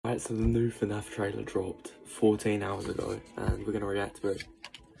Right, so the new Fnaf trailer dropped 14 hours ago, and we're gonna react to it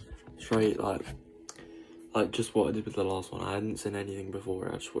straight, like just what I did with the last one. I hadn't seen anything before,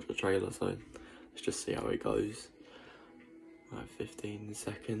 I just watched the trailer, so let's just see how it goes. Right, 15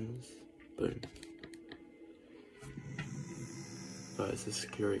 seconds, boom. Right, it's the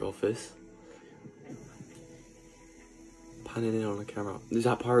security office. Panning in on the camera. Is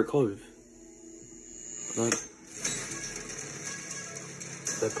that Pirate Cove? Like,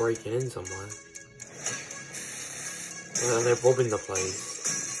 they're breaking in somewhere. And they're robbing the place.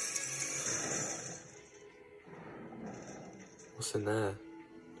 What's in there?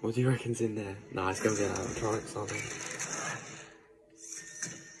 What do you reckon's in there? Nah, it's gonna be an animatronic something.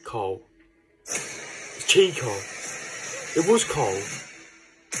 Cole. It's Chico. It was Cole.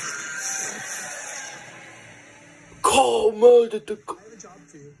 Cole murdered the... I have a job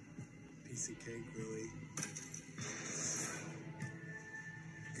for you. Piece of cake, really.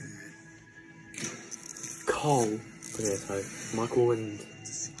 Cole. Okay, so Michael and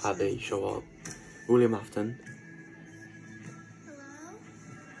Abby show up. William Afton. Hello?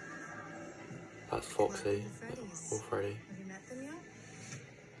 That's Foxy. Or Freddy. Have you met them yet?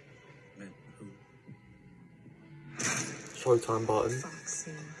 Met who? Showtime button.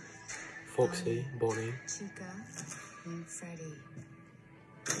 Foxy. Foxy, Bonnie. Chica. And Freddy.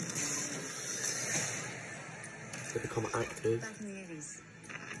 They become active. Back in the 80s.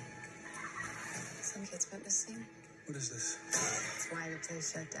 Some kids went missing. What is this? That's why the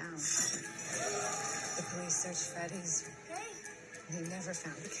place shut down. The police searched Freddy's. They never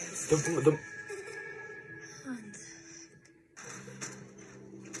found the kids.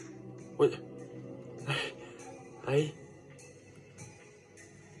 What? Hey?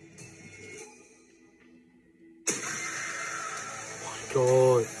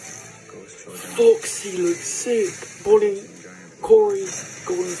 God. Foxy looks sick. Bonnie, Corey,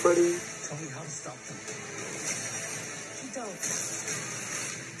 Golden Freddy. Tell me how to stop them. Don't.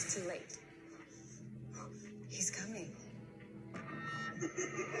 It's too late. He's coming.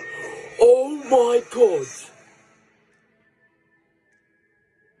 Oh my God.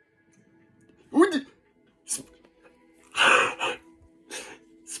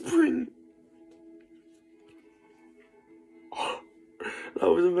 Spring. That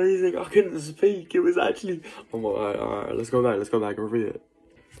was amazing. I couldn't speak. It was actually... Oh, alright, let's go back and read it.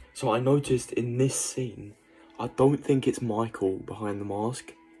 So I noticed in this scene, I don't think it's Michael behind the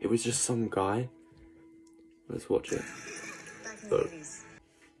mask. It was just some guy. Let's watch it. Back in the 80s.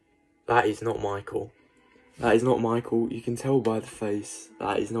 That is not Michael. That is not Michael. You can tell by the face.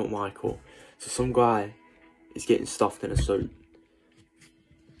 That is not Michael. So some guy is getting stuffed in a suit.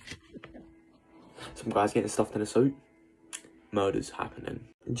 Some guy's getting stuffed in a suit. Murder's happening.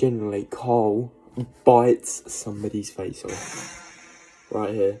 Generally, Carl bites somebody's face off.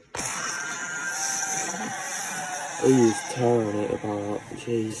 Right here. He is tearing it apart.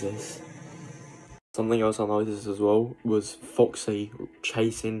 Jesus. Something else I noticed as well was Foxy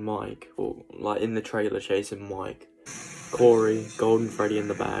chasing Mike. Or, like, in the trailer chasing Mike. Corey, Golden Freddy in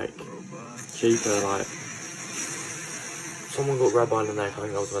the back. Chica, like... Someone got grabbed by the neck. I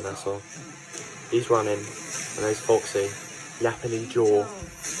think that was Vanessa. He's running. And there's Foxy. Yapping his jaw.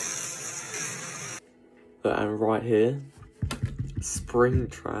 And right here,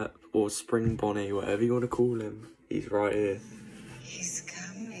 Springtrap or Spring Bonnie, whatever you want to call him, he's right here. He's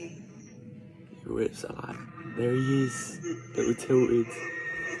coming. He whips it like, there he is, little tilted.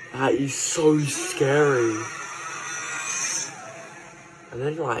 That is so scary. And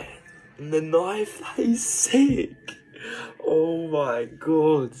then like, the knife, that is sick. Oh my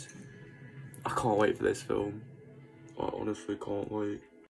God. I can't wait for this film. I honestly can't wait.